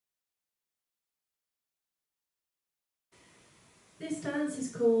This dance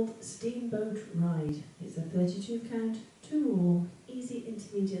is called Steamboat Ride. It's a 32 count, 2 roll, easy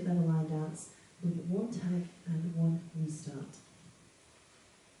intermediate level line dance with 1 tag and 1 restart.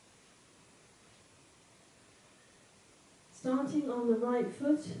 Starting on the right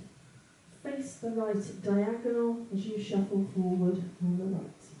foot, face the right diagonal as you shuffle forward on the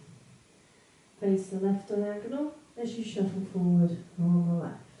right. Face the left diagonal as you shuffle forward on the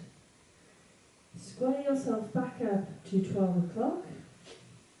left. Square yourself back up to 12 o'clock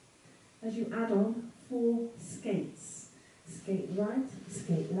as you add on 4 skates. Skate right,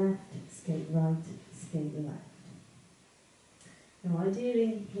 skate left, skate right, skate left. Now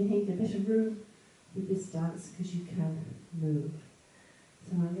ideally you need a bit of room with this dance because you can move.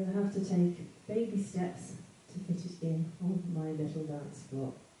 So I'm going to have to take baby steps to fit it in on my little dance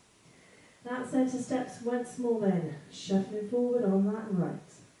floor. That set of steps once more then, shuffling forward on that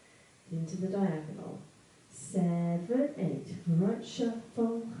right. Into the diagonal. 7, 8. Right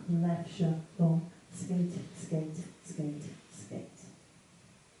shuffle, left shuffle, skate, skate, skate, skate.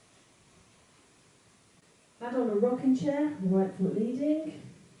 Add on a rocking chair, right foot leading.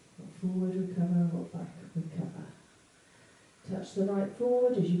 Rock forward, recover, rock back, recover. Touch the right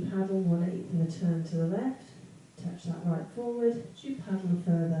forward as you paddle 1/8 of a turn to the left. Touch that right forward as you paddle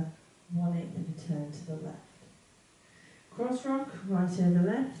further 1/8 of a turn to the left. Cross rock, right over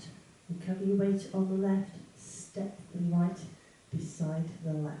left. Recover your weight on the left, step the right beside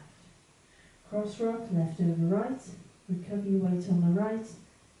the left. Cross rock, left over right, recover your weight on the right,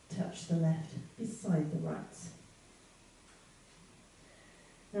 touch the left beside the right.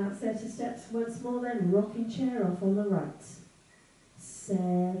 Now set of steps once more then, rocking chair off on the right.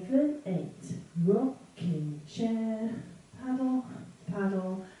 7, 8, rocking chair, paddle,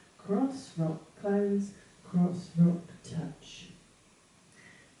 paddle, cross rock, close, cross rock, touch.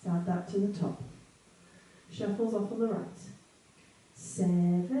 So add that to the top. Shuffles off on the right.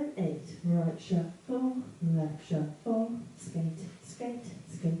 7, 8, right shuffle, left shuffle, skate, skate,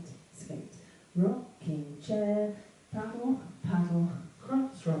 skate, skate. Rocking chair, paddle, paddle,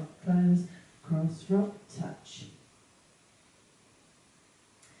 cross rock, close, cross rock, touch.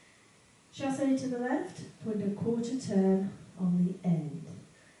 Chassé to the left, point a quarter turn on the end.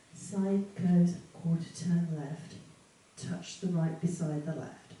 Side, close, quarter turn left. Touch the right beside the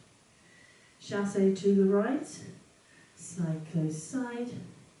left. Chassé to the right, side close side,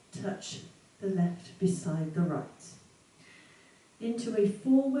 touch the left beside the right. Into a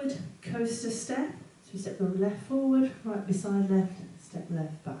forward coaster step, so you step the left forward, right beside left, step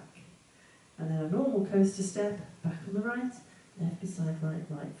left back. And then a normal coaster step, back on the right, left beside right,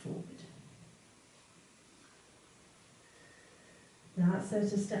 right forward. Now that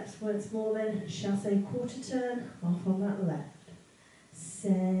set of steps once more then, chassé quarter turn, off on that left.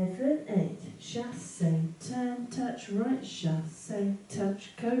 7, 8, chassé, turn, touch, right, chassé,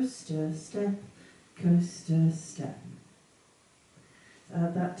 touch, coaster, step, coaster, step.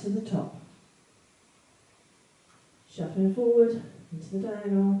 Add that to the top. Shuffling forward, into the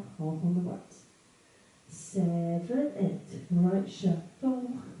diagonal, off on the right. 7, 8, right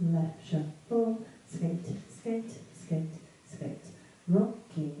shuffle, left shuffle, skate, skate, skate, skate.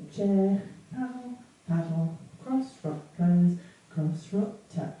 Rocking chair, paddle, paddle, cross rock, close, cross rock,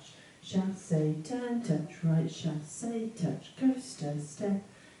 touch, chassé, turn, touch, right, chassé, touch, coaster, step,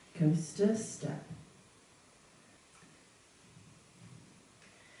 coaster, step.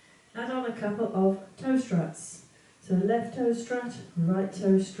 Add on a couple of toe struts. So left toe strut, right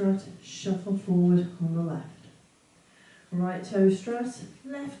toe strut, shuffle forward on the left. Right toe strut,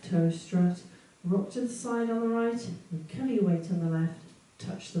 left toe strut, rock to the side on the right, recover your weight on the left,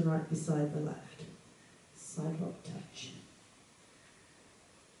 touch the right beside the left. Side rock touch.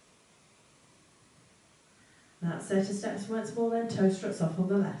 That set of steps once more then, toe struts off on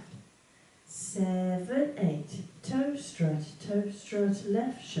the left. 7, 8, toe strut,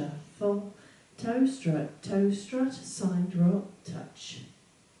 left shuffle, toe strut, side rock, touch.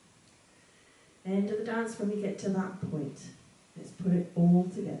 End of the dance when we get to that point. Let's put it all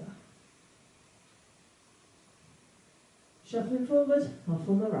together. Shuffling forward, off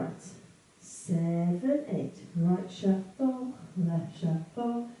on the right. 7, 8, right shuffle, left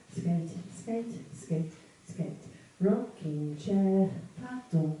shuffle, skate, skate, skate, skate. Rocking chair,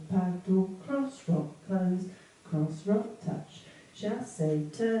 paddle, paddle, cross rock, close, cross rock, touch. Chassé,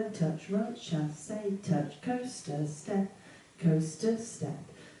 turn, touch, right, chassé, touch, coaster, step, coaster, step.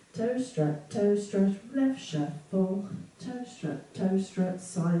 Toe strut, left shuffle, toe strut,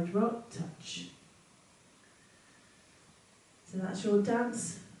 side rock, touch. So that's your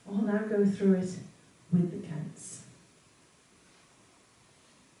dance. I'll now go through it with the counts.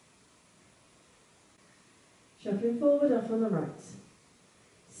 Shuffling forward, off on the right.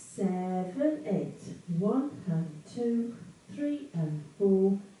 7, 8. 1 and 2, 3 and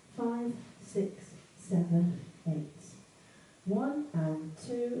 4, 5, 6, 7, 8. 1 and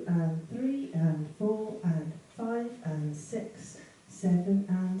 2 and 3 and 4 and 5 and 6, 7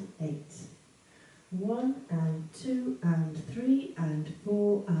 and 8. 1 and 2 and 3 and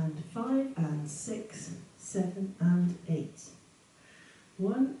 4 and 5 and 6, 7 and 8.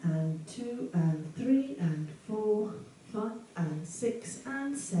 1 and 2 and 3 and 4, 5 and 6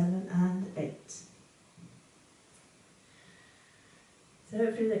 and 7 and 8. So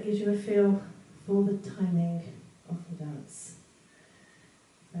hopefully that gives you a feel for the timing of the dance.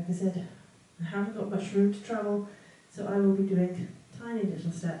 Like I said, I haven't got much room to travel, so I will be doing tiny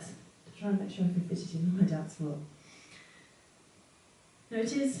little steps to try and make sure I can fit it in on my dance floor. Now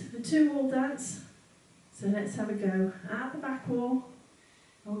it is a 2-wall dance, so let's have a go at the back wall.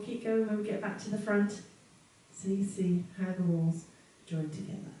 I'll keep going when we get back to the front, so you see how the walls join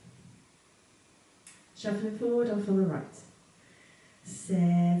together. Shuffling forward, off on the right.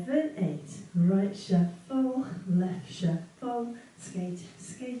 7, 8. Right shuffle, left shuffle, skate,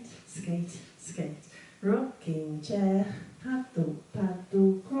 skate, skate, skate. Rocking chair, paddle,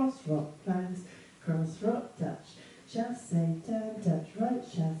 paddle, cross rock close, cross rock touch. Chassé, turn, touch, right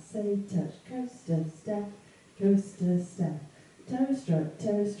chassé, touch, coaster step. Toe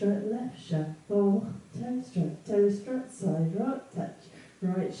strut, left shuffle, toe strut, side rock touch.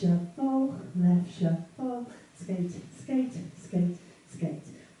 Right shuffle, left shuffle, skate, skate, skate, skate.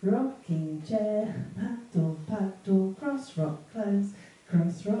 Rocking chair, paddle, paddle, cross rock close,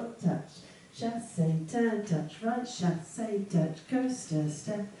 cross rock touch. Chassé, turn, touch, right chassé, touch, coaster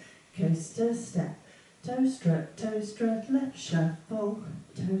step, toe strut, left shuffle,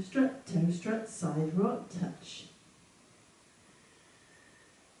 toe strut, side rock touch.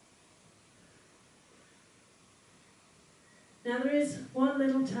 Now there is one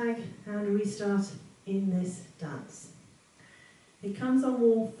little tag and a restart in this dance. It comes on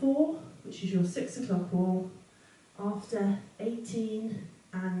wall 4, which is your 6 o'clock wall, after 18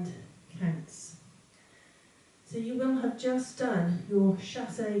 and counts. So you will have just done your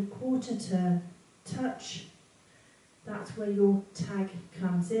chassé quarter turn touch. That's where your tag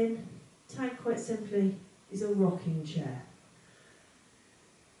comes in. Tag, quite simply, is a rocking chair.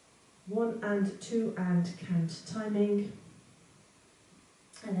 1 and 2 and count timing,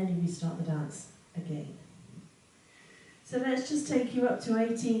 and then you restart the dance again. So let's just take you up to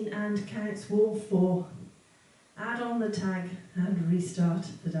 18 and counts, wall 4. Add on the tag and restart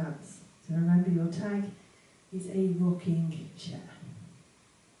the dance. So remember, your tag is a rocking chair.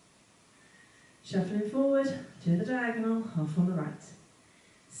 Shuffling forward to the diagonal, off on the right.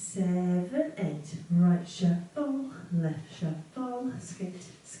 7, 8. Right shuffle, left shuffle, skate,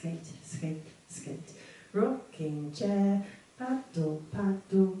 skate, skate, skate. Rocking chair, paddle,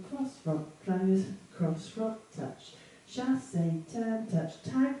 paddle, cross rock close, cross rock touch. Chassé, turn, touch,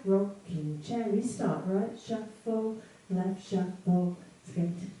 tag, rocking chair, restart, right shuffle, left shuffle,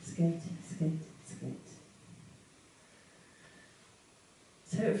 skate, skate, skate, skate.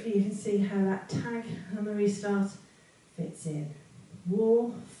 So hopefully you can see how that tag and the restart fits in.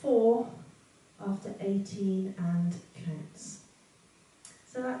 Wall 4 after 18 and counts.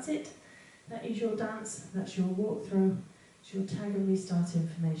 So that's it. That is your dance, that's your walkthrough, it's your tag and restart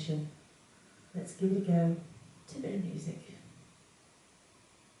information. Let's give it a go to a bit of music.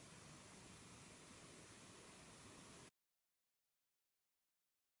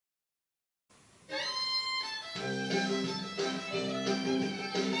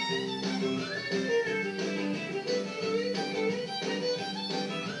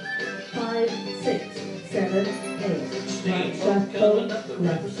 Five, 6, 7, 8. Right shuffle,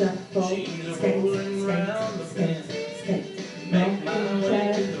 left shuffle, skate, skate, skate, skate. Rocking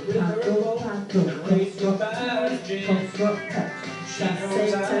chair, paddle, paddle, cross rock touch, cross rock touch. Chassé,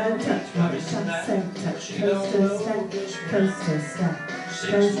 turn, touch, right chassé, touch, coaster step,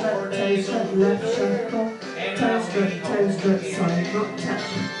 toe strut, left shuffle, toe strut, side rock touch,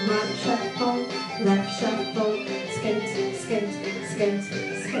 right shuffle, left shuffle, skate, skate, skate,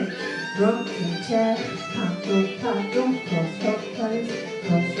 skate. Rocking chair, paddle, paddle, cross rock close,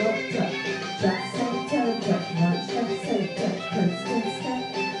 cross rock touch. Chassé, turn, touch, right chassé, touch,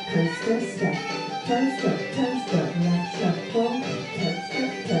 coaster step, toe strut, left shuffle,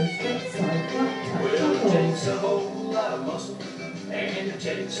 toe strut, side rock touch. Well, it takes a whole lot of muscle, and it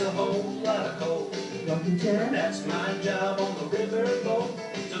takes a whole lot of coal. Rocking chair, That's my job on the river boat,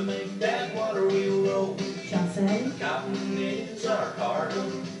 to make that water wheel roll. chassé, Cotton is our cargo,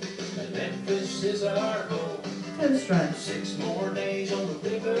 and Memphis is our goal. toe strut. 6 more days on the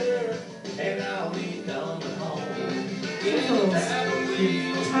river, and I'll be coming home.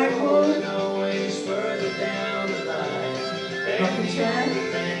 Your tagline, always further down the line. rocking chair,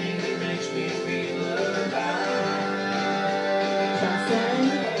 Everything that makes me feel alive. chasse,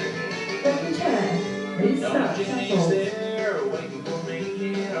 rocking chair, restart, Jenny's shuffle. there waiting for me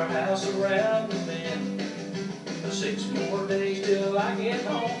in our house around the bend. 6 more days till I get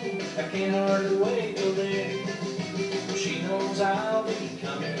home. I can't hardly wait till then. She knows I'll be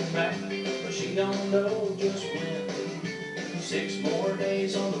coming back, but she don't know just when. 6 more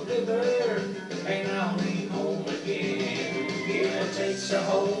days on the river, and I'll be home again. Yeah, it takes a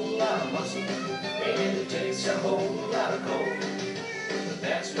whole lot of muscle, and it takes a whole lot of coal. But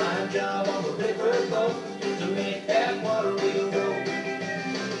that's my job on the river boat, to make that water wheel roll.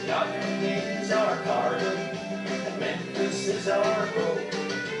 Yoggin is our cargo, and Memphis is our goal.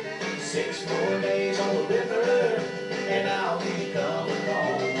 6 more days on the river, and I'll be coming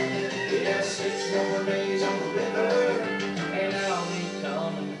home. Yeah, 6 more days on the river, and I'll be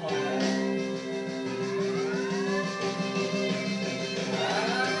coming home.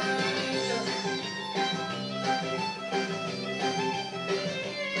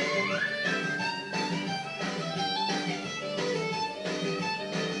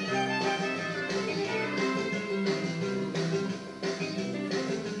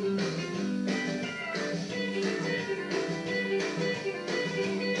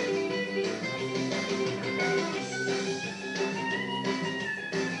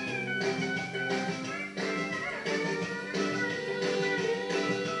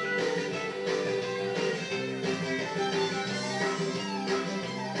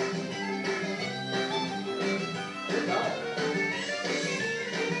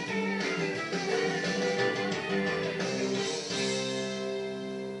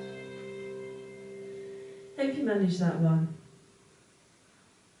 Hope you managed that one.